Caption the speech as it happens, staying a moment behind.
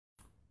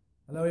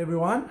Hello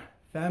everyone,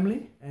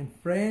 family and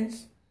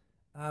friends.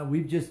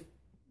 We've just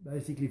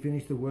basically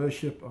finished the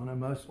worship on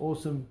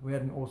we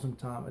had an awesome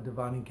time, a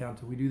divine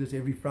encounter. We do this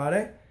every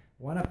Friday,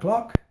 1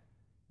 o'clock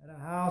at our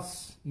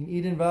house in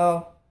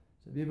Edenvale.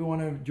 So if you ever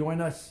want to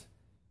join us,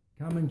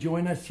 come and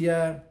join us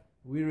here.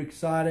 We're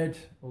excited,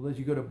 although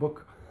you've got a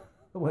book,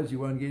 otherwise you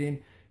won't get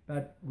in.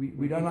 But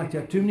we don't like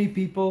to have too many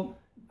people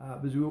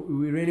because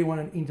we really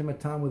want an intimate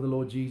time with the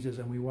Lord Jesus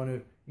and we want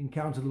to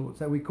encounter the Lord.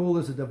 So we call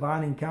this a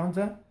divine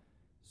encounter.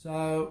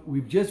 So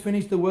we've just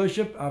finished the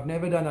worship. I've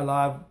never done a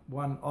live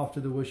one after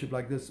the worship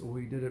like this, or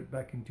we did it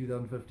back in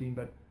 2015,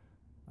 but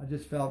I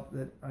just felt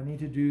that I need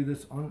to do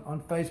this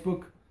on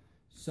Facebook.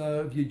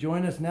 So if you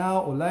join us now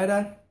or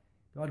later,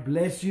 God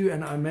bless you,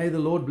 and may the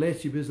Lord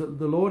bless you, because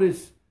the Lord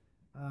is,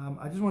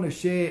 I just want to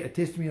share a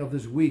testimony of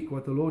this week,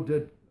 what the Lord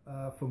did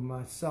for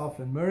myself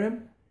and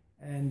Miriam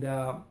and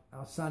our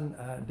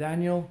son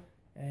Daniel.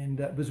 And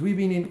because we've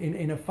been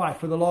in a fight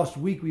for the last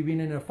week, we've been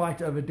in a fight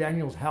over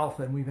Daniel's health,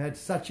 and we've had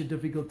such a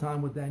difficult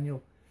time with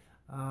Daniel.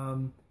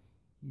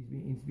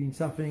 He's been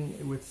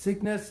suffering with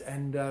sickness,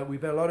 and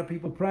we've had a lot of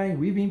people praying.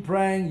 We've been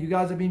praying. You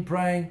guys have been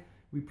praying.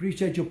 We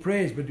appreciate your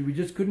prayers, but we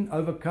just couldn't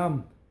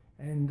overcome.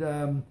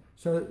 And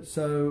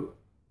so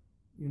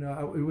you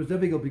know, it was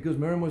difficult because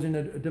Miriam was in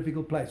a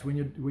difficult place.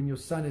 When your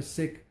son is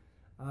sick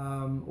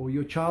or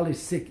your child is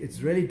sick,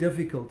 it's really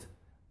difficult.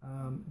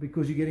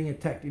 Because you're getting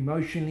attacked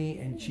emotionally,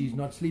 and she's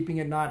not sleeping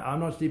at night. I'm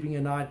not sleeping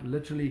at night.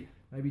 Literally,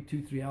 maybe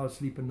 2-3 hours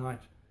sleep a night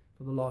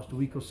for the last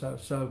week or so.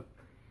 So,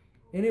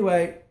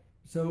 anyway,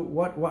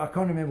 what I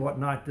can't remember what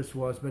night this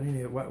was, but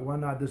anyway,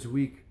 one night this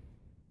week,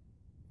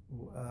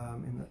 I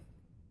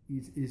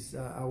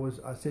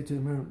said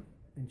to her,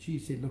 and she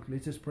said, "Look,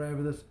 let's just pray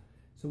over this."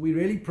 So we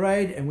really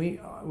prayed, and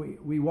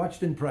we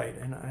watched and prayed,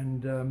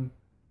 and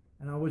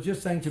I was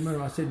just saying to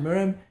Miriam, I said,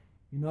 "Miriam,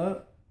 you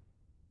know,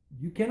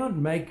 you cannot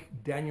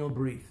make Daniel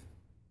breathe.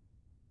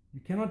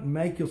 You cannot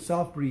make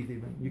yourself breathe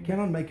even. You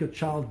cannot make your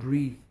child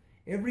breathe.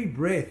 Every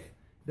breath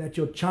that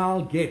your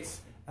child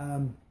gets,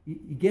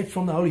 he gets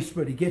from the Holy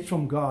Spirit. He gets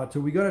from God. So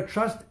we got to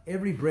trust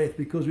every breath,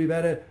 because we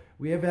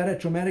have had a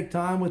traumatic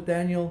time with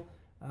Daniel.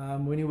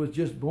 When he was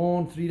just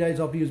born, 3 days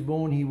after he was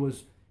born,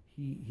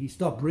 he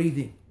stopped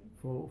breathing.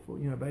 For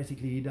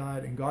basically he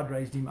died, and God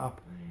raised him up.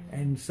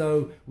 And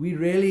so we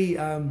really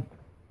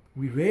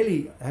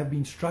have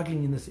been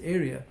struggling in this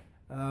area.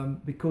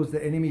 Because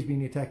the enemy's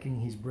been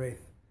attacking his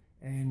breath.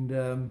 And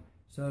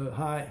so,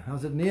 hi,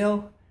 how's it,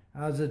 Neil?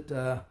 How's it,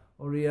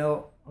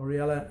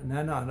 Oriella?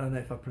 Nana, I don't know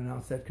if I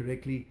pronounced that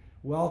correctly.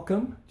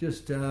 Welcome.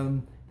 Just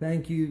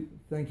thank you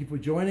for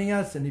joining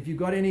us. And if you've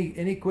got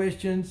any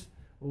questions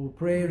or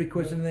prayer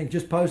requests or anything,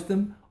 just post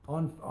them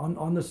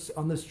on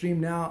the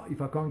stream now.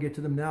 If I can't get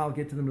to them now, I'll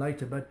get to them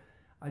later. But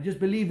I just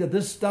believe that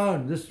this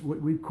stone,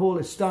 what we call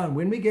a stone,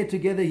 when we get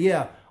together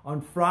here on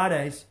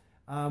Fridays,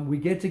 we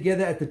get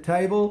together at the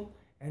table,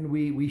 and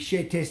we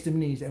share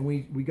testimonies, and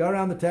we go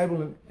around the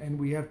table, and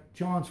we have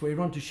chance for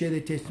everyone to share their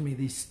testimony.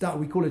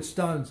 We call it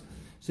stones.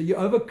 So you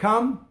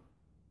overcome,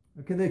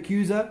 the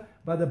accuser,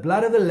 by the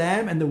blood of the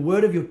Lamb and the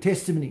word of your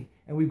testimony.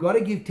 And we've got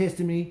to give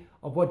testimony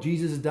of what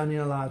Jesus has done in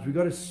our lives. We've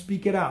got to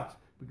speak it out,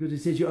 because it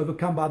says you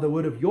overcome by the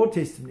word of your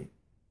testimony,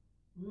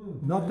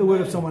 not the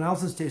word of someone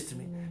else's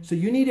testimony. So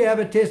you need to have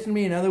a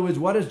testimony. In other words,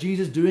 what is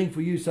Jesus doing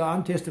for you? So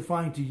I'm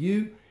testifying to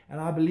you,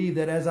 and I believe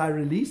that as I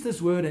release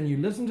this word and you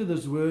listen to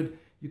this word,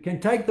 you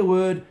can take the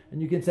word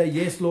and you can say,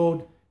 "Yes,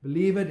 Lord,"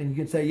 believe it, and you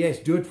can say, "Yes,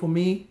 do it for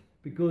me,"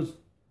 because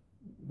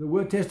the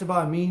word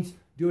testify means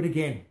do it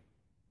again.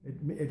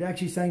 It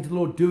actually saying to the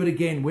Lord, do it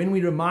again. When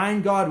we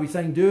remind God, we're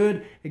saying, do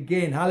it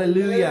again.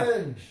 Hallelujah.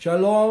 Amen.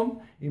 Shalom.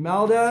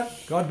 Imelda,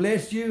 God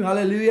bless you.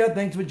 Hallelujah.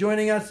 Thanks for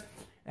joining us.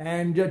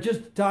 And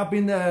just type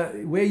in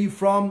where you're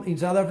from in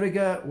South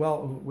Africa.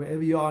 Well,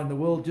 wherever you are in the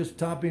world, just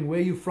type in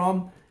where you're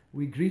from.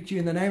 We greet you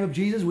in the name of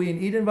Jesus. We're in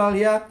Edenvale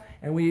here,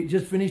 and we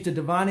just finished a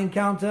divine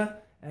encounter.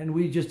 And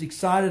we're just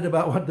excited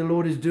about what the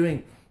Lord is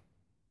doing.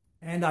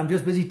 And I'm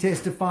just busy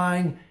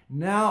testifying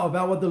now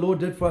about what the Lord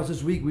did for us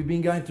this week. We've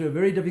been going through a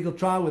very difficult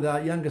trial with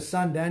our youngest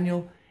son,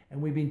 Daniel.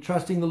 And we've been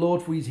trusting the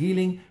Lord for his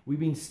healing.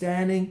 We've been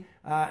standing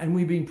and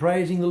we've been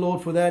praising the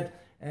Lord for that.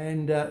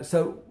 And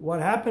so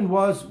what happened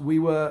was we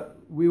were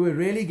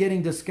really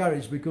getting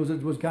discouraged, because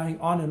it was going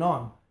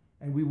on.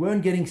 And we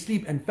weren't getting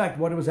sleep. In fact,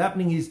 what was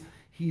happening is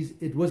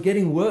it was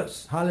getting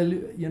worse.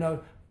 Hallelujah.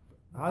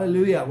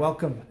 Hallelujah,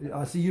 welcome.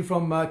 I see you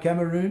from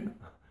Cameroon.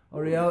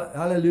 Oriel,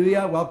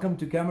 hallelujah, welcome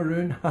to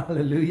Cameroon.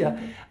 Hallelujah.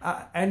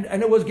 And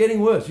it was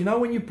getting worse. You know,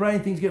 when you pray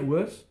and things get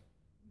worse,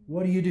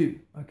 what do?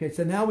 Okay,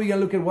 so now we're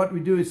going to look at what we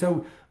do.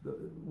 So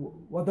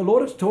what the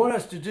Lord has taught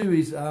us to do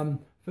is,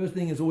 first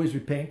thing is always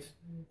repent.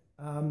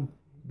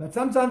 But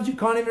sometimes you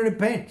can't even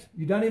repent.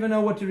 You don't even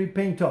know what to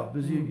repent of,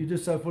 because you're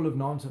just so full of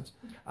nonsense.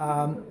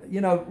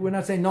 When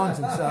I say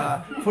nonsense,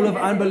 full of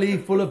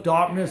unbelief, full of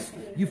darkness.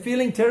 You're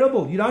feeling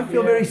terrible. You don't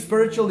feel very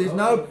spiritual.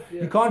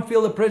 You can't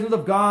feel the presence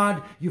of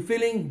God. You're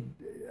feeling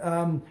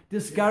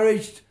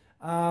discouraged.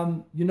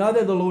 You know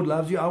that the Lord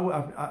loves you.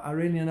 I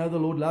really know the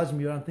Lord loves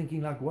me. But I'm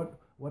thinking, like, what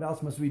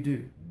else must we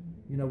do?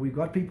 we've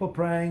got people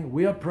praying.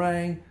 We are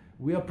praying.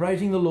 We are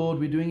praising the Lord.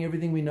 We're doing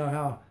everything we know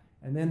how.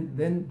 And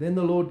then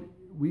the Lord,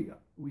 we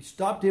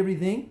stopped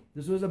everything.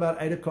 This was about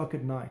 8 o'clock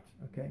at night.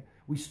 Okay,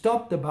 we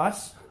stopped the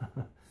bus.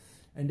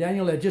 And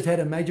Daniel had just had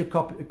a major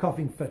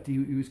coughing fit.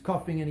 He was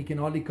coughing and he can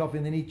hardly cough,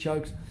 and then he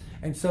chokes.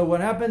 And so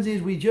what happens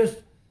is we just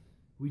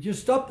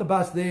stopped the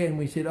bus there, and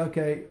we said,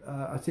 okay,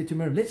 I said to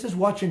Miriam, let's just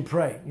watch and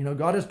pray.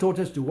 God has taught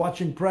us to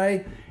watch and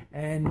pray,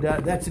 and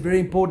that's very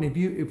important.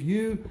 If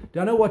you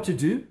don't know what to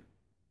do,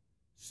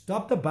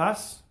 stop the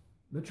bus,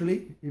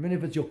 literally, even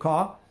if it's your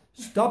car,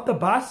 stop the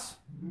bus.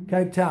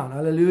 Cape Town,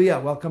 hallelujah.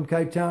 Welcome,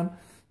 Cape Town.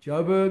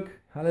 Joburg,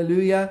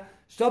 hallelujah.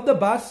 Stop the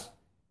bus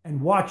and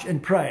watch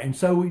and pray. And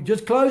so we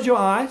just close your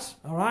eyes,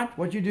 all right,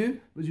 what you do,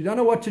 because you don't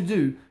know what to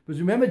do. Because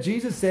remember,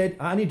 Jesus said,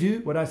 I only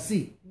do what I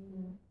see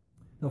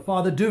the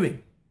Father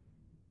doing.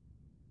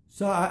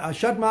 So I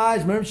shut my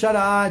eyes, Miriam shut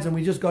her eyes, and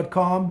we just got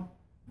calm.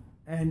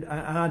 And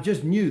I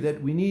just knew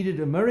that we needed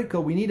a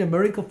miracle. We need a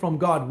miracle from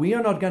God. We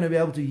are not going to be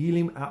able to heal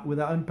him with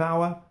our own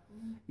power.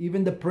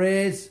 Even the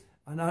prayers,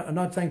 I'm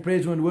not saying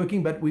prayers weren't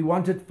working, but we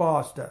want it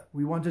faster.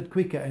 We want it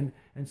quicker.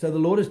 And so the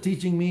Lord is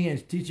teaching me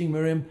and teaching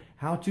Miriam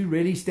how to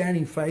really stand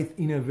in faith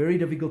in a very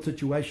difficult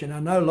situation. I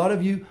know a lot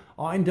of you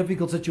are in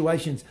difficult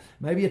situations.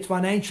 Maybe it's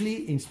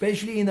financially,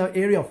 especially in the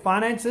area of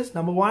finances,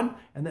 number one.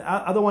 And the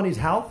other one is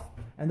health.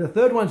 And the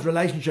third one's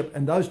relationship.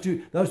 And those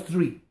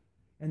three.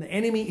 And the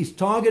enemy is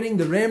targeting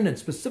the remnant,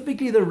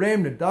 specifically the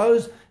remnant,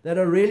 those that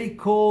are really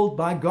called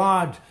by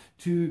God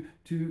to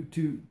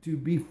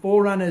be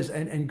forerunners,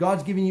 and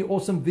God's giving you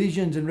awesome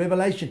visions and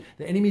revelation.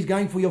 The enemy is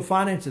going for your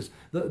finances.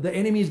 The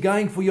enemy is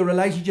going for your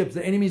relationships.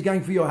 The enemy is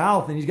going for your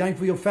health, and he's going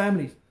for your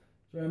families.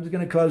 So I'm just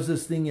going to close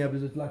this thing here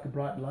because it's like a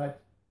bright light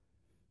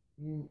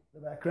in the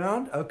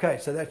background. Okay,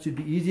 so that should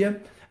be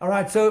easier. All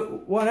right,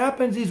 so what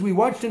happens is we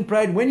watched and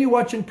prayed. When you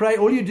watch and pray,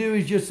 all you do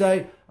is just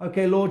say,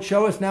 okay, Lord,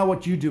 show us now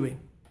what you're doing.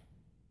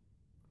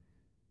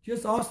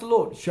 Just ask the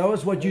Lord, show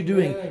us what you're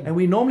doing. And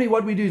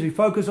what we do is we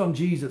focus on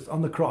Jesus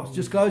on the cross.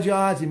 Just close your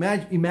eyes,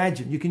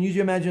 imagine. You can use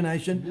your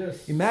imagination.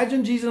 Yes.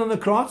 Imagine Jesus on the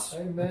cross.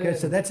 Amen. Okay,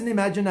 so that's an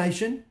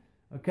imagination.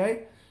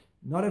 Okay,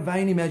 not a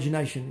vain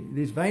imagination.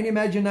 There's vain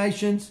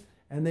imaginations,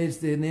 and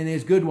then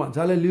there's good ones.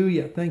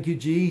 Hallelujah. Thank you,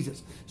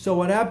 Jesus. So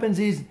what happens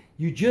is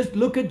you just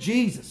look at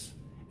Jesus,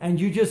 and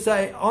you just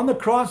say, on the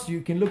cross,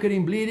 you can look at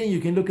him bleeding. You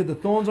can look at the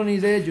thorns on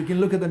his head. You can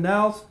look at the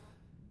nails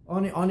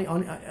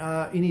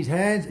in his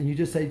hands, and you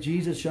just say,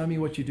 Jesus, show me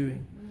what you're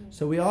doing.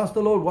 So we asked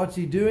the Lord, what's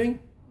he doing?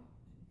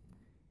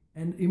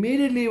 And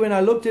immediately when I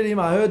looked at him,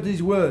 I heard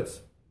these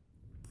words,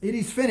 it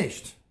is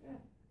finished.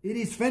 It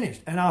is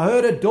finished. And I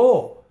heard a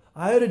door.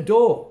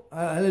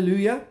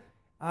 Hallelujah.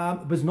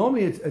 But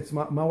normally it's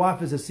my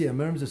wife is a seer.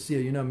 Miriam's a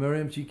seer.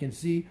 Miriam, she can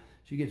see,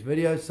 she gets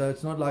videos, so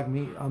it's not like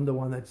me. I'm the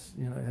one that's,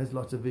 has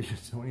lots of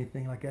visions or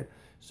anything like that.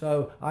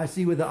 So I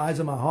see with the eyes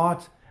of my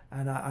heart.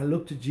 And I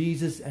look to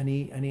Jesus, and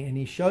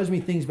he shows me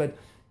things, but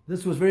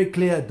this was very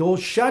clear. Door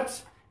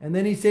shut, and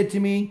then he said to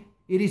me,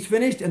 it is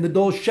finished, and the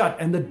door shut.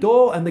 And the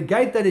door and the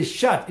gate that is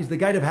shut is the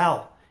gate of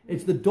hell.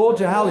 It's the door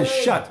to hell is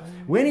shut.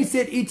 When he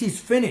said it is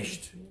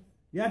finished,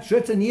 yeah, it's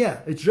written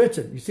here. It's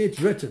written. You see, it's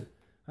written.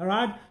 All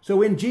right? So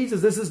when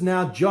Jesus, this is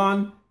now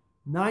John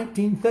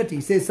 19:30,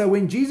 he says, so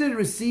when Jesus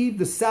received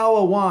the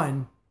sour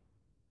wine,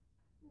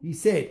 he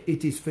said,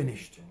 it is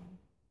finished.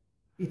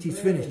 It is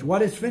finished.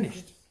 What is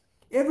finished?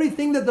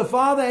 Everything that the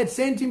Father had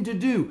sent him to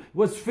do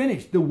was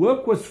finished. The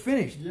work was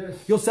finished. Yes.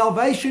 Your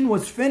salvation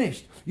was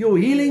finished. Your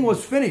healing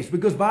was finished,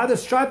 because by the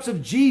stripes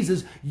of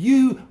Jesus,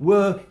 you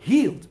were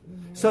healed.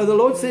 So the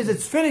Lord says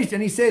it's finished,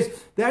 and he says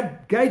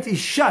that gate is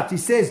shut. He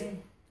says,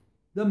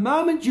 the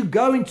moment you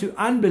go into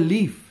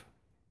unbelief,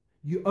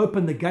 you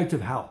open the gate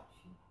of hell.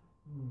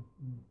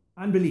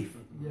 Unbelief.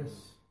 Yes.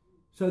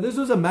 So this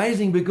was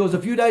amazing, because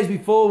a few days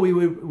before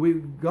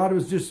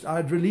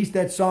I'd released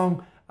that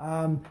song,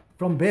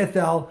 from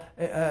Bethel,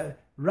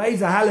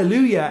 raise a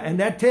hallelujah. And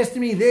that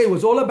testimony there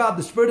was all about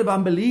the spirit of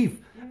unbelief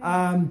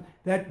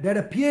that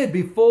appeared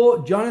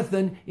before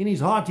Jonathan in his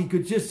heart. He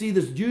could just see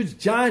this huge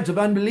giant of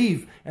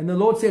unbelief. And the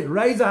Lord said,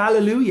 raise a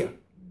hallelujah.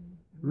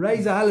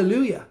 Raise a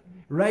hallelujah.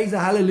 Raise a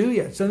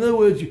hallelujah. So in other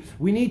words,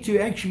 we need to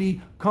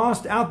actually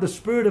cast out the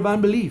spirit of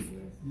unbelief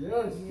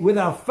with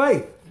our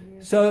faith.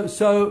 So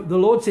the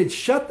Lord said,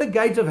 shut the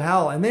gate of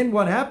hell. And then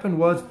what happened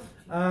was,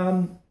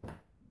 the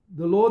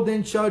Lord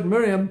then showed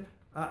Miriam.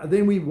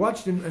 Then we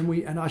watched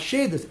and I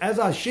shared this. As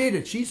I shared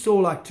it, she saw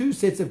like 2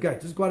 sets of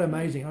gates. It's quite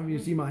amazing. I don't know if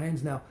you see my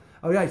hands now.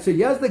 Okay, so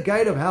here's the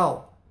gate of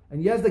hell,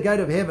 and here's the gate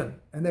of heaven.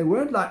 And they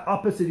weren't like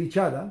opposite each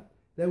other.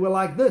 They were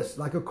like this,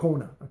 like a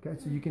corner. Okay,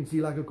 so you can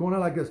see like a corner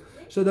like this.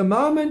 So the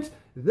moment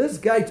this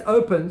gate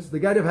opens, the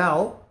gate of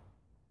hell,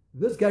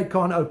 this gate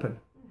can't open.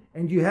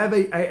 And you have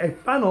a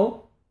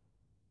funnel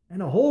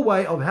and a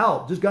hallway of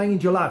hell just going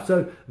into your life.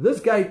 So this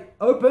gate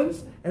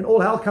opens and all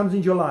hell comes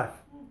into your life.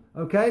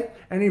 Okay?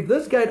 And if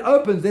this gate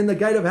opens, then the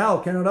gate of hell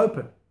cannot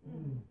open.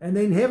 And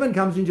then heaven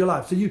comes into your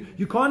life. So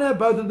you can't have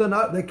both of them.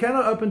 They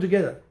cannot open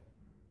together.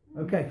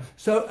 Okay?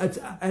 So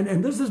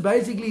and this is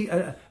basically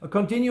a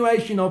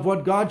continuation of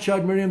what God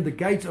showed Miriam, the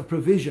gates of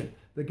provision.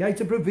 The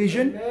gates of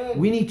provision,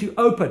 we need to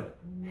open.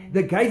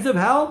 The gates of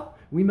hell,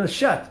 we must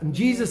shut. And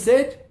Jesus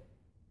said,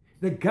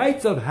 the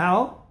gates of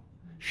hell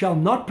shall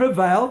not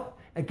prevail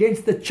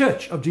against the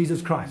church of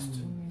Jesus Christ.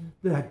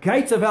 The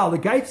gates of hell, the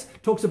gates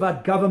talks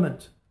about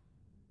government.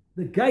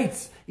 The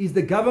gates is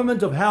the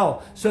government of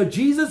hell. So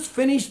Jesus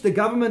finished the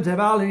government of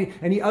hell,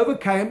 and he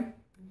overcame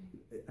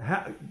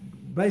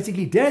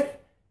basically death,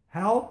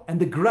 hell, and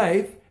the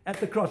grave at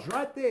the cross.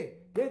 Right there.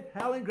 Death,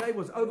 hell, and grave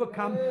was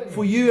overcome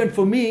for you and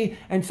for me.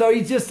 And so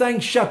he's just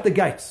saying, shut the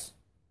gates.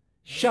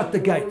 Shut the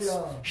gates.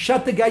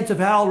 Shut the gates of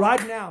hell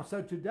right now.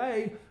 So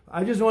today,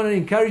 I just want to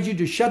encourage you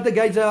to shut the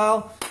gates of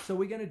hell. So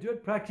we're going to do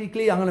it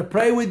practically. I'm going to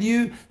pray with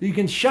you that you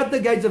can shut the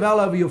gates of hell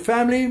over your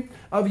family,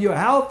 over your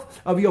health,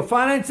 over your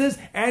finances.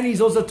 And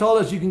he's also told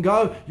us you can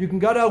go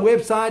to our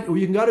website, or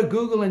you can go to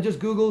Google and just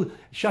Google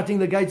shutting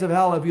the gates of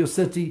hell over your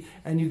city.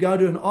 And you go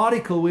to an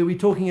article where we're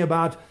talking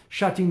about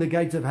shutting the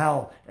gates of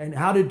hell and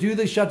how to do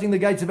this, shutting the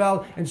gates of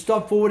hell, and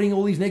stop forwarding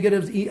all these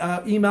negative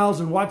emails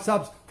and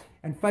WhatsApps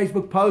and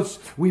Facebook posts.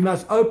 We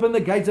must open the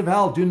gates of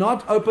hell. Do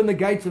not open the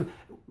gates of,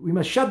 we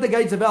must shut the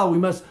gates of hell. We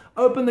must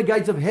open the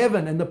gates of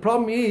heaven. And the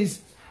problem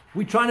is,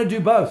 we're trying to do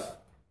both.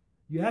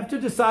 You have to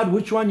decide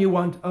which one you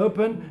want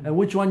open and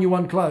which one you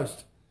want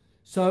closed.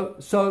 So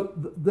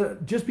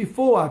just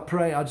before I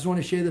pray, I just want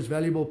to share this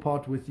valuable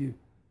part with you.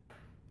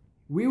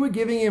 We were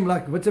giving him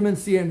like vitamin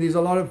C, and there's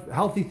a lot of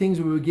healthy things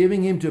we were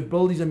giving him to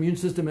build his immune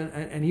system,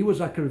 and he was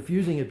like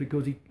refusing it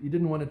because he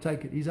didn't want to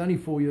take it. He's only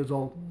 4 years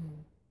old.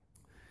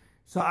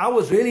 So I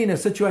was really in a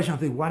situation, I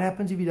think, what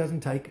happens if he doesn't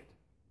take it?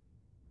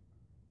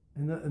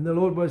 And the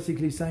Lord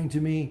basically saying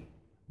to me,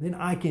 then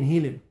I can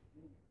heal him.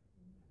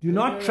 Do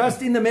not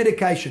trust in the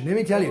medication. Let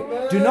me tell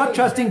you. Do not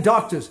trust in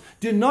doctors.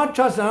 Do not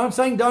trust. I'm not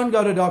saying don't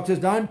go to doctors.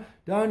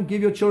 Don't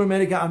give your children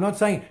medication. I'm not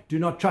saying do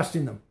not trust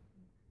in them.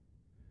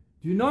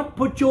 Do not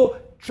put your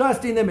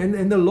trust in them.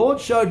 And the Lord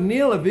showed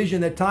Neil a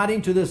vision that tied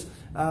into this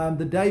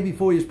the day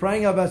before he was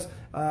praying of us.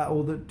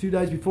 Or the 2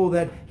 days before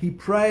that, he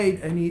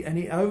prayed and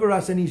he over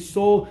us, and he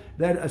saw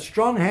that a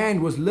strong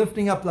hand was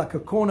lifting up like a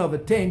corner of a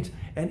tent,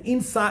 and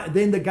inside,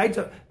 then the gates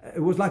of,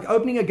 it was like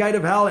opening a gate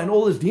of hell, and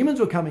all these demons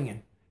were coming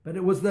in. But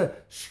it was the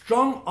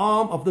strong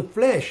arm of the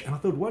flesh. And I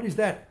thought, what is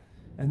that?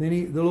 And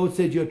then the Lord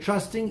said, you're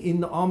trusting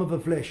in the arm of the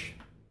flesh.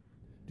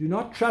 Do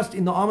not trust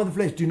in the arm of the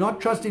flesh. Do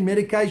not trust in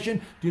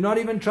medication. Do not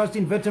even trust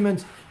in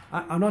vitamins.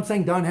 I'm not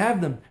saying don't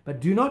have them, but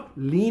do not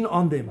lean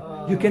on them.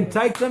 You can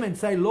take them and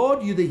say,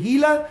 Lord, you're the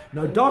healer.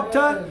 No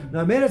doctor,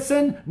 no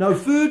medicine, no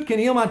food can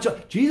heal my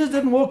child. Jesus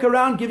didn't walk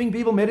around giving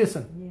people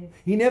medicine.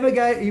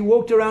 Yes. He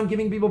walked around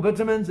giving people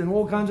vitamins and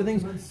all kinds of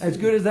things, as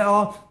good as they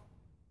are.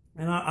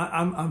 And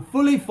I'm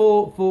fully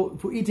for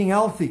eating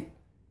healthy.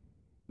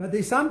 But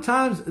there's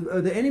sometimes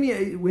the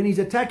enemy, when he's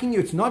attacking you,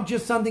 it's not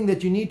just something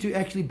that you need to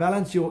actually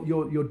balance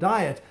your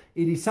diet.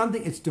 It is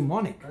something, it's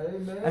demonic.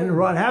 Amen. And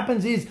what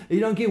happens is,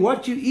 you don't care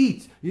what you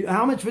eat,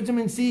 how much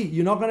vitamin C,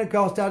 you're not going to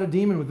cast out a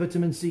demon with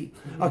vitamin C.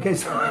 Okay,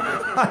 so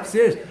I'm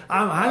serious.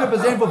 I'm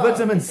 100% for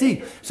vitamin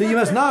C. So you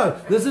must know,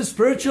 this is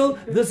spiritual,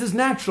 this is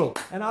natural.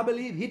 And I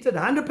believe it's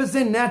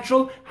 100%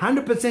 natural,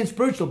 100%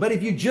 spiritual. But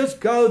if you just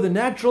go the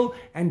natural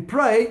and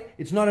pray,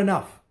 it's not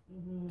enough.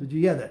 Mm-hmm. Did you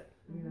hear that?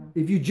 Yeah.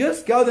 If you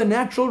just go the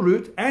natural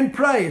route and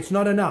pray, it's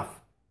not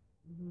enough.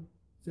 Mm-hmm.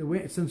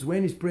 So since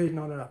when is prayer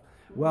not enough?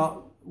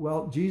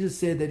 Well, Jesus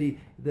said that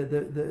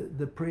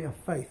the prayer of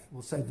faith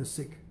will save the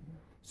sick.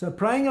 So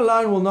praying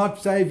alone will not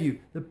save you.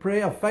 The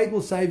prayer of faith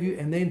will save you,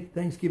 and then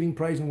thanksgiving,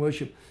 praise, and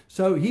worship.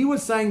 So he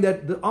was saying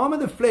that the arm of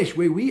the flesh,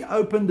 where we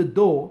opened the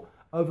door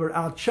over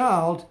our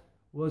child,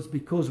 was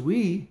because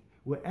we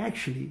were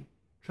actually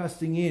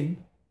trusting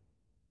in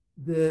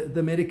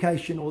the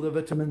medication or the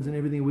vitamins and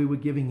everything we were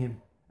giving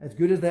him, as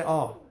good as they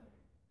are.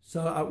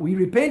 So we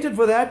repented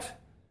for that.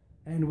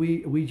 And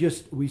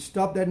we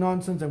stopped that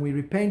nonsense, and we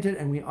repented,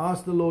 and we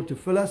asked the Lord to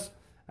fill us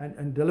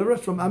and deliver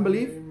us from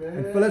unbelief. Amen.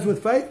 And fill us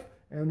with faith.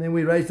 And then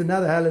we raised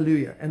another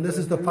hallelujah. And this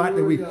is the fight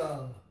that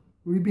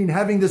we've been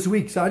having this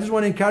week. So I just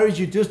want to encourage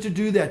you just to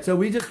do that. So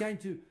we're just going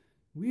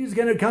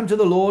to come to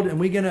the Lord, and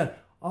we're going to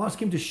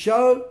ask him to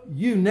show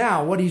you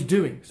now what he's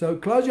doing. So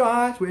close your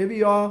eyes wherever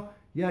you are.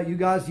 Yeah, you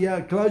guys,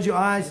 close your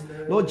eyes.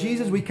 Lord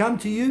Jesus, we come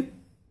to you,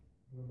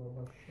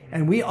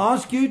 and we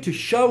ask you to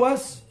show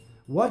us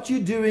what you're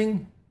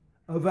doing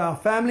over our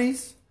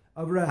families,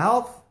 over our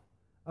health,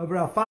 over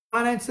our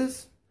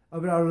finances,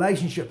 over our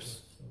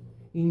relationships.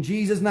 In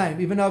Jesus' name,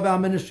 even over our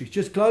ministries.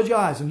 Just close your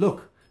eyes and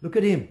look. Look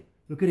at him.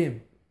 Look at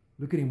him.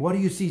 Look at him. What do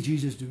you see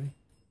Jesus doing?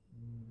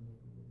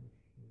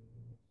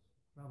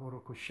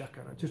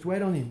 Just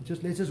wait on him.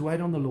 Let's just wait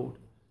on the Lord.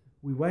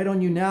 We wait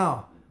on you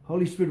now.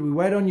 Holy Spirit, we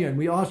wait on you, and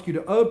we ask you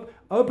to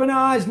open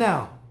our eyes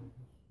now.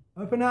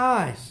 Open our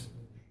eyes.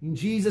 In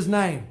Jesus'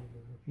 name.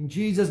 In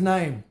Jesus'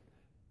 name.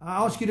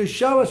 I ask you to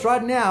show us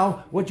right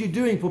now what you're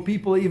doing for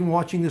people even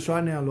watching this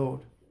right now,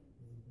 Lord.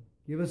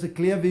 Give us a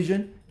clear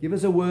vision. Give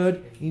us a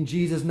word in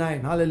Jesus'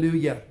 name.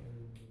 Hallelujah.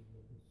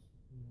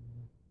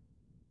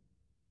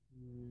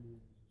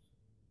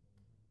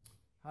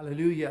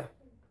 Hallelujah.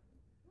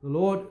 The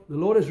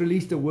Lord has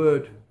released a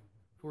word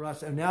for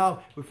us. And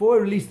now, before I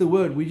release the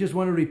word, we just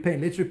want to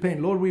repent. Let's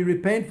repent. Lord, we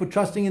repent for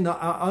trusting in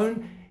our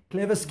own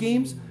clever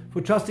schemes,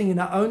 for trusting in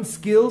our own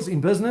skills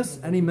in business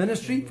and in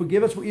ministry.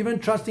 Forgive us for even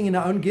trusting in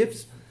our own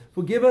gifts.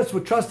 Forgive us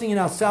for trusting in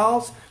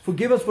ourselves.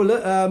 Forgive us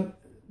for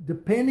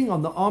depending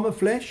on the arm of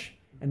flesh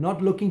and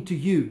not looking to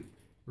you.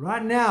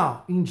 Right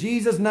now, in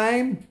Jesus'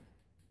 name,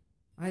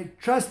 I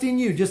trust in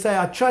you. Just say,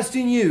 I trust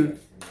in you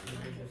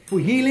for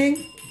healing,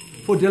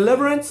 for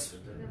deliverance,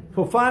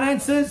 for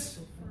finances,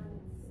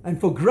 and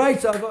for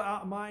grace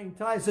over my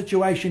entire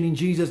situation in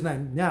Jesus'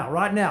 name. Now,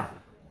 right now,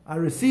 I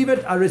receive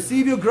it. I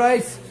receive your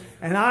grace.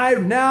 And I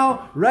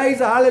now raise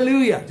a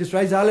hallelujah. Just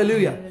raise a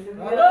hallelujah.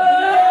 Hallelujah!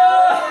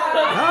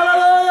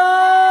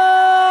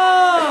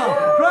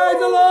 Praise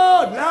the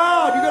Lord.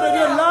 Loud. You got to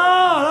do it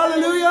loud.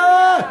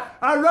 Hallelujah.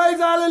 I raise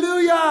a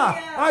hallelujah.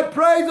 I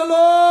praise the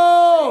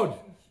Lord.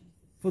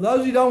 For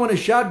those who don't want to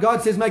shout,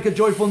 God says make a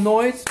joyful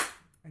noise.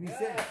 And He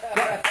said,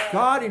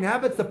 God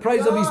inhabits the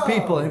praise of His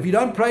people. And if you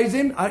don't praise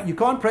Him, you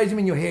can't praise Him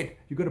in your head.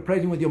 You've got to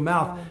praise Him with your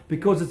mouth,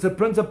 because it's the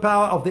prince of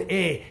power of the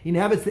air. He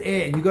inhabits the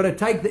air. And you've got to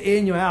take the air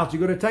in your house.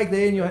 You've got to take the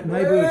air in your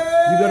neighborhood.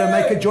 You've got to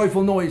make a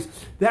joyful noise.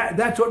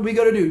 That's what we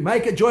got to do.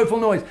 Make a joyful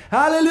noise.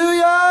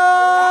 Hallelujah!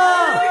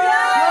 Hallelujah!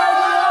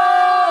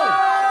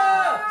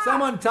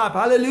 Someone type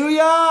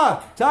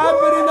hallelujah. Type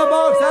it in the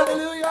box.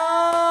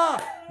 Hallelujah.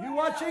 You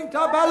watching?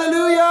 Type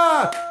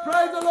hallelujah.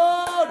 Praise the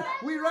Lord.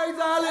 We raise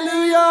the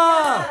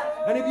hallelujah.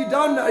 And if you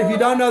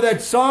don't know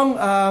that song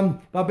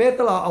by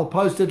Bethel, I'll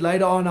post it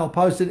later on. I'll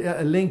post it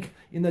a link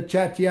in the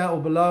chat here or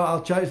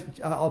below.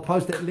 I'll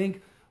post that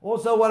link.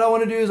 Also, what I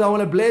want to do is I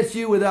want to bless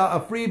you with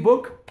a free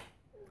book.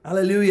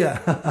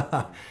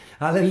 Hallelujah.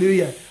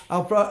 Hallelujah.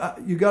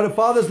 You go to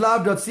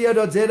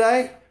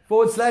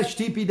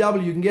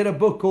fatherslove.co.za/TPW. You can get a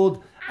book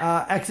called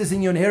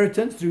Accessing Your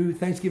Inheritance through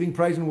Thanksgiving,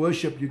 Praise and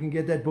Worship. You can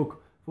get that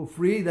book for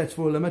free. That's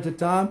for a limited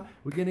time.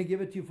 We're going to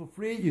give it to you for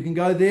free. You can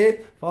go there,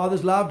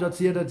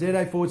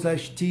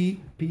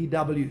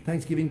 fatherslove.co.za/TPW.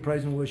 Thanksgiving,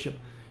 Praise and Worship.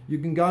 You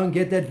can go and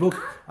get that book.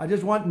 I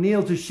just want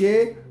Neil to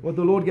share what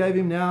the Lord gave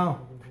him now.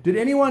 Did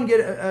anyone get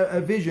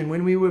a vision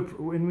when we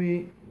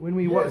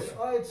Yes,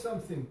 I had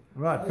something.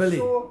 Right, I Billy.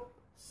 saw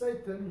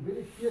Satan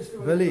very fiercely.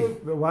 Billy,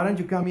 why don't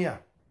you come here?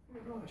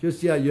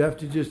 Just here. You have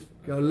to just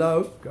go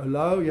low. Go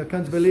low. Here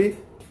comes Billy.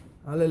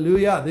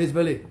 Hallelujah. There's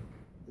Billy.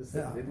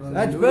 Yeah.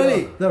 That's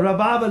Billy, the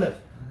revivalist.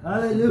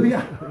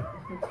 Hallelujah.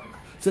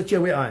 Sit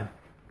here where I am.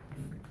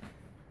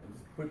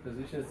 Good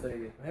position,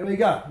 say. There we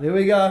go. There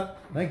we go.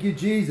 Thank you,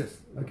 Jesus.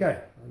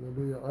 Okay.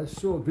 Hallelujah. I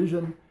saw a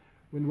vision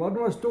when one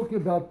was talking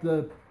about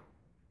the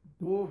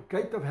door,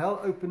 gate of hell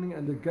opening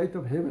and the gate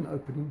of heaven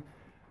opening.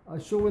 I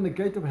saw when the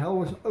gate of hell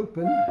was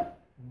open,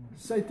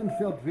 Satan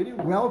felt very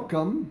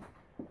welcome,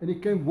 and he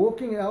came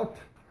walking out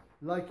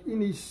like in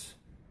his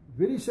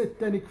very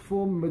satanic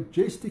form,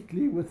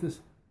 majestically, with his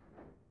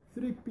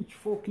 3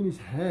 pitchfork in his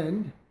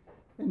hand,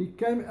 and he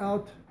came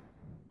out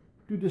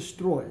to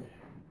destroy.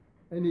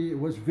 And he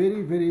was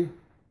very, very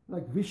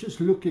like vicious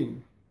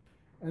looking.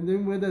 And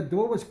then when the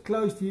door was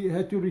closed, he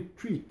had to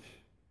retreat.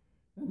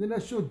 And then I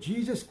saw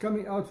Jesus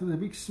coming out with a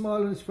big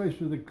smile on his face,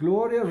 with the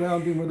glory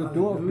around him when the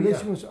door of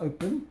blessing was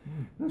open.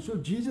 And I saw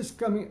Jesus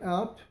coming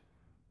out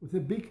with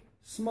a big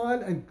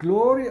smile and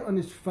glory on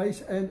his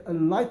face and a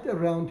light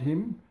around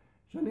him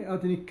shining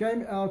out. And he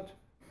came out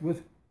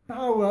with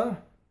power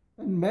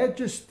and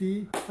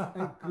majesty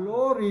and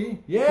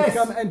glory to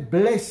come and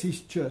bless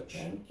his church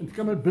and to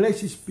come and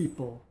bless his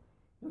people.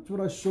 That's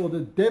what I saw.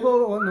 The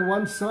devil on the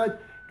one side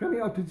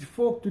coming out with his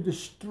fork to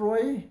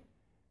destroy.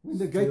 When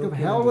the gate of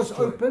hell was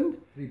opened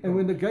and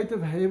when the gate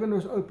of heaven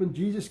was opened,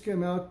 Jesus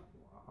came out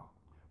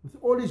with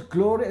all his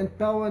glory and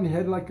power, and he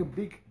had like a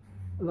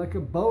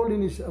ball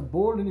in his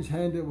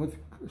hand with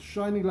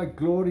shining like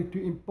glory to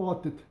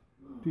impart it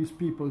to his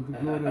people, the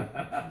glory to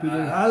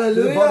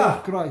the body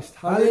of Christ.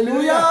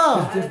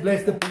 Hallelujah! Just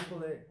bless the people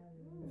there.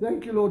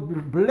 Thank you,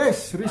 Lord.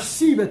 Bless,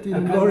 receive it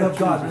in the glory of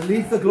God.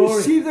 Release the glory.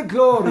 Receive the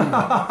glory.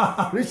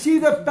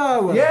 Receive the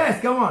power.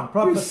 Yes, come on.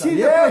 Receive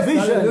the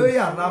provision.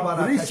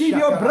 Hallelujah. Receive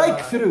your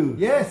breakthrough.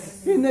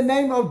 Yes. In the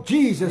name of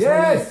Jesus.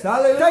 Yes.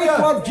 Hallelujah. Take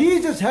what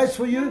Jesus has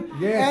for you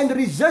and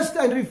resist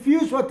and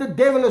refuse what the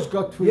devil has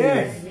got for you.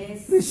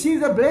 Yes. Receive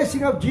the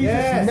blessing of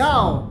Jesus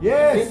now.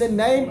 Yes. In the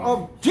name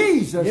of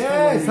Jesus.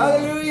 Yes.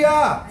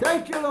 Hallelujah.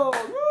 Thank you, Lord.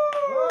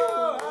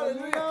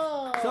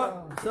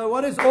 So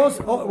what is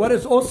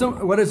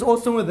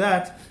awesome with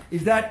that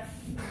is that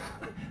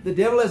the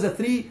devil has a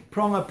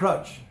 3-prong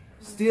approach: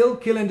 steal,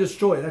 kill, and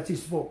destroy. That's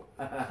his fork.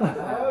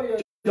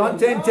 John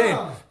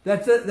 10:10.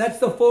 That's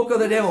the fork of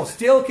the devil: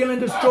 steal, kill, and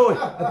destroy.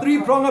 A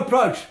 3-prong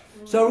approach.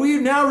 So we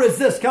now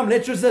resist. Come,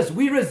 let's resist.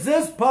 We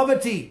resist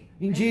poverty.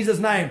 in Jesus'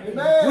 name.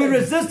 We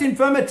resist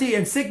infirmity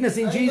and sickness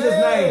in Jesus'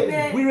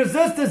 name. We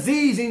resist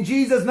disease in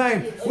Jesus'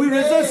 name. We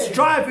resist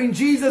strife in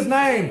Jesus'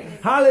 name.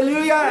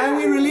 Hallelujah. And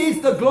we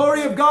release the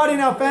glory of God in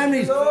our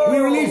families. We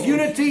release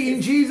unity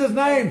in Jesus'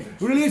 name.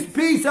 We release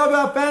peace over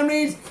our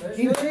families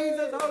in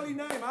Jesus' holy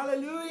name.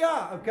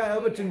 Hallelujah. Okay,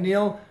 over to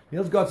Neil.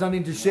 Neil's got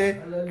something to share.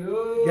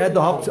 Hallelujah. He had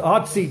the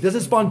hot seat. This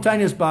is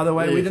spontaneous, by the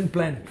way. Yes. We didn't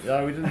plan it.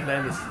 Yeah, we didn't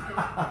plan this.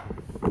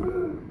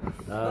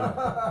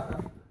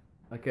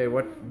 Okay, the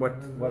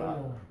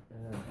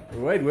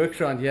way it works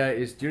around here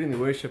is during the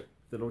worship,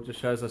 the Lord just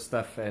shows us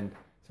stuff, and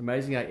it's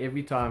amazing how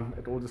every time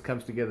it all just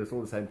comes together. It's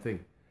all the same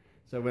thing.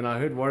 So when I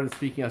heard Warren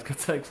speaking, I got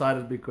so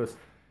excited because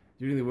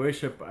during the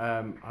worship,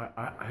 I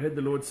heard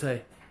the Lord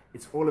say,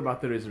 "It's all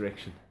about the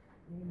resurrection."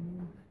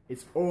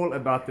 It's all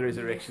about the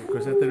resurrection,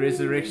 because at the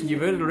resurrection,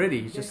 you've heard it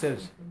already. He just said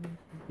it.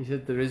 He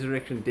said the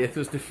resurrection, death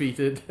was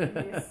defeated.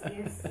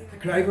 The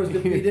grave was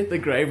defeated. The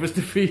grave was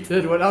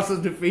defeated. What else was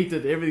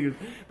defeated? Everything was,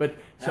 but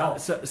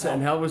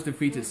and hell was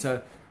defeated.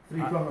 So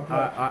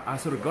I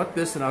sort of got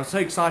this, and I was so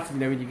excited. You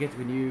know,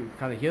 when you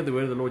kind of hear the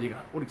word of the Lord, you get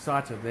all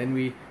excited. And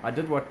then I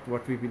did what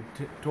we've been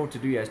taught to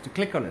do, is to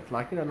click on it,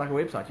 like a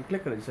website. You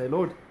click on it, you say,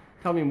 "Lord,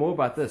 tell me more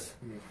about this."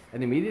 Yes.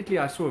 And immediately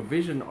I saw a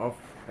vision of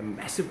a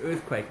massive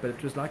earthquake, but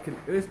it was like an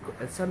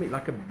earthquake, something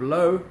like a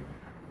blow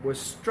was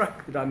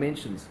struck the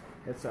dimensions.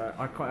 It's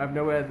I have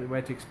no way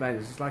to explain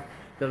this. It's like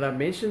the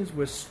dimensions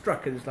were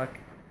struck, and it's like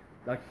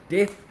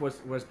death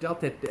was dealt.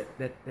 That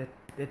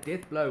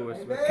death blow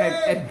came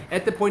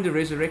at the point of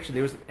resurrection.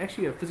 There was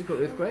actually a physical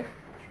earthquake,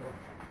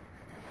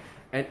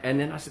 and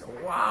then I said,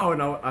 "Wow!"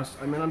 And I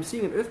mean, I'm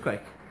seeing an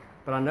earthquake,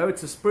 but I know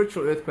it's a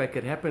spiritual earthquake.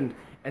 It happened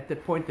at the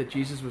point that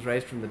Jesus was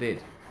raised from the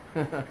dead.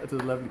 It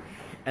was lovely.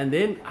 And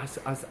then I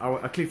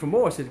clicked for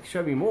more. I said,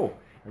 "Show me more."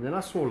 And then I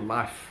saw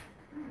life.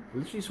 I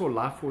literally saw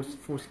life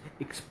force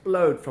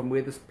explode from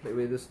where this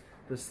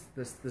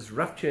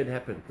rupture had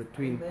happened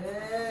between.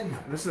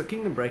 This is a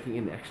kingdom breaking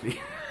in, actually.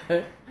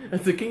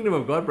 It's the kingdom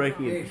of God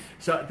breaking in.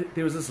 So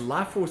there was this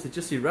life force that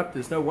just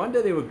erupted. It's no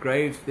wonder there were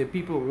graves. There were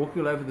people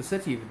walking all over the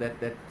city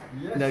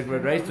that were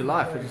raised to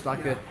life. It was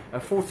like a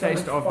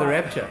foretaste of the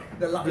rapture.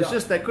 It's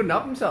just they couldn't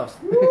help themselves.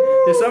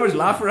 There's so much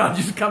life around,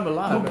 you just come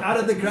alive. Out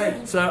of the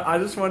grave. So I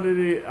just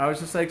I was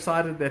just so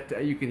excited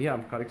that you can hear.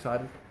 I'm quite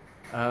excited.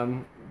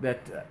 That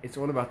it's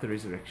all about the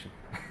resurrection.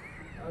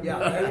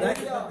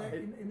 Yeah,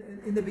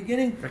 in the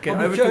beginning. Okay, of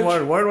over the church, to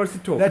Warren. Warren wants to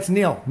talk. That's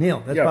Neil.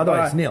 That's, Yeah, by the way,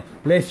 bye. it's Neil.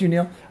 Bless you,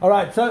 Neil. All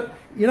right, so,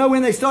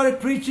 when they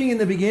started preaching in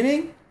the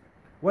beginning,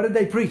 what did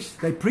they preach?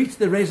 They preached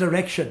the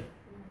resurrection.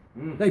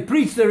 They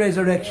preached the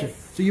resurrection.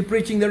 Yes. So you're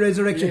preaching the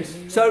resurrection. Yes.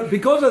 So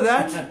because of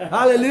that,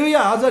 hallelujah.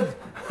 How's it?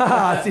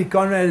 I see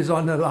Conrad is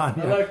on the line.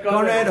 Hello,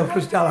 Conrad or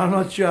Christelle, I'm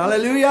not sure.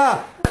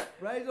 Hallelujah.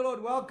 Praise the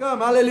Lord. Welcome.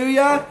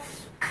 Hallelujah.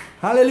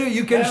 Hallelujah.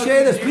 You can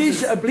share this.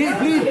 Please.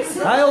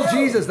 Hail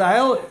Jesus. The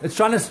hail. It's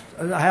trying to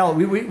hail.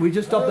 We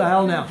just stopped the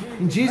hail now.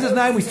 In Jesus'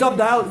 name, we stop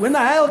the hail. When the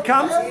hail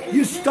comes,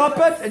 you stop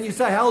it and you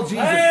say, "Hail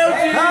Jesus. Hail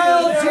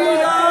Jesus.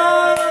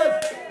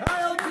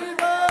 Hail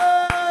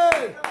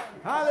Jesus.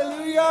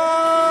 Hallelujah.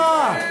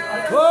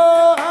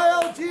 Oh,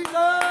 hail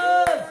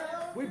Jesus."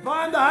 We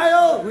bind the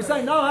hail. We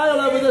say, "No hail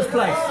over this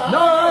place.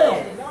 No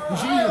hail."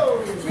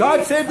 Jesus.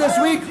 God said this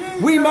week,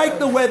 we make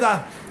the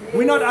weather.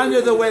 We're not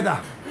under the weather.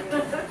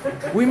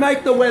 We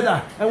make the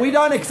weather, and we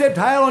don't accept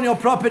hail on your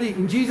property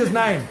in Jesus'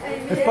 name.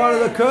 It's part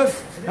of the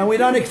curse, and we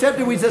don't accept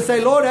it. We just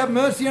say, "Lord, have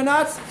mercy on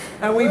us,"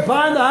 and we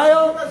bind the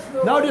hail.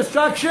 No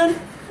destruction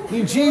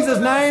in Jesus'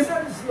 name.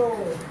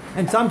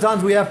 And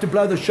sometimes we have to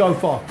blow the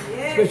shofar,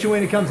 especially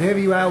when it comes to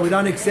heavy hail. We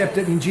don't accept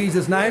it in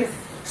Jesus' name.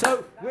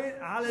 So,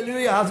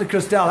 hallelujah. How's it,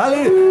 Christelle?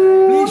 Hallelujah.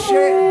 Please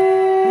share.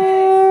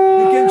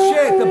 You can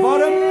share at the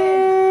bottom.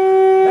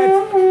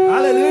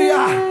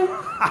 Hallelujah.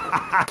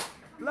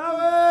 Blow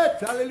it!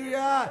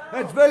 Hallelujah!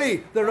 That's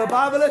Billy, the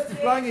revivalist, is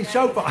blowing his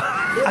shofar.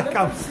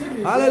 Come.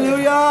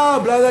 Hallelujah!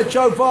 Blow that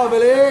shofar,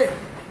 Billy. Yes.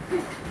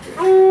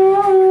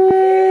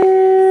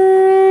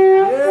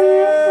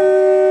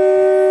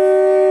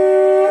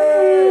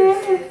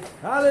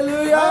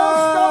 Hallelujah! Hail,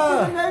 stop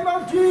in the name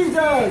of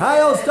Jesus!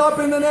 Hail, stop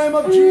in the name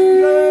of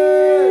Jesus!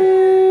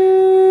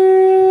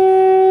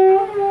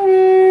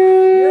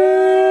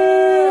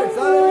 Yes!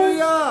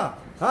 Hallelujah!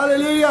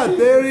 Hallelujah!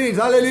 There he is.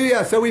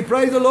 Hallelujah! So we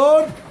praise the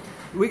Lord.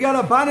 We got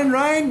abundant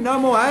rain, no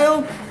more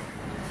hail.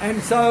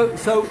 And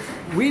so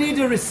we need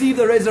to receive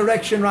the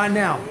resurrection right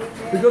now.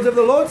 Because if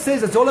the Lord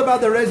says it's all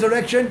about the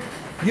resurrection,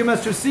 you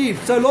must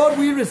receive. So Lord,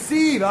 we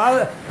receive.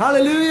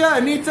 Hallelujah.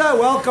 Anita,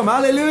 welcome.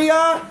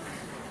 Hallelujah.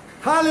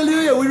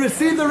 Hallelujah. We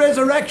receive the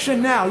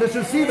resurrection now. Let's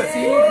receive it.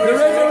 The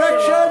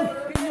resurrection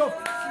in your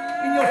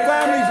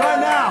families right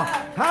now.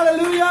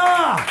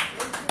 Hallelujah.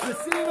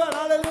 Receive it.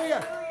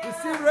 Hallelujah.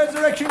 Receive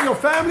resurrection in your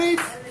families,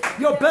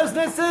 your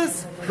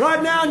businesses,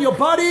 right now in your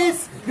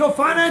bodies, your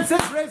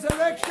finances.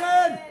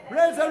 Resurrection.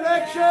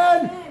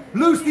 Resurrection.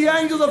 Loose the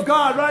angels of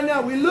God right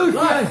now. We loose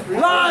the angels.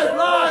 Live.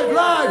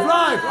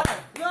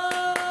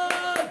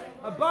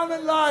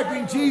 Abundant life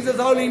in Jesus'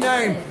 holy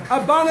name.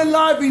 Abundant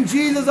life in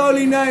Jesus'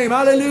 holy name.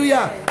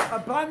 Hallelujah.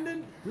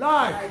 Abundant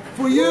life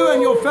for you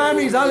and your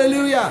families.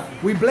 Hallelujah.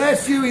 We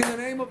bless you in the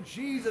name of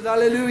Jesus.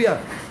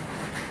 Hallelujah.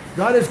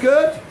 God is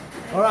good.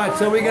 All right,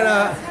 so we're going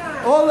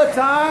to, all the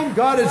time,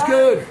 God is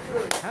good.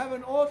 Have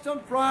an awesome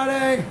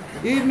Friday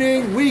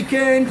evening,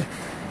 weekend.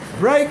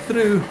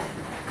 Breakthrough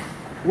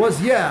was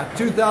here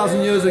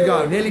 2,000 years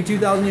ago, nearly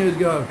 2,000 years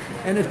ago.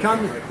 And it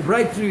comes,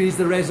 breakthrough is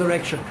the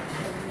resurrection.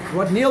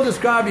 What Neil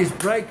described is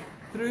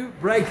breakthrough,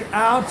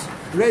 breakout,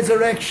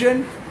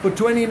 resurrection for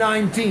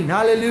 2019.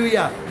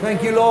 Hallelujah.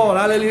 Thank you, Lord.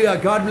 Hallelujah.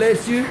 God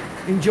bless you.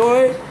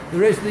 Enjoy the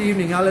rest of the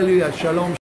evening. Hallelujah. Shalom.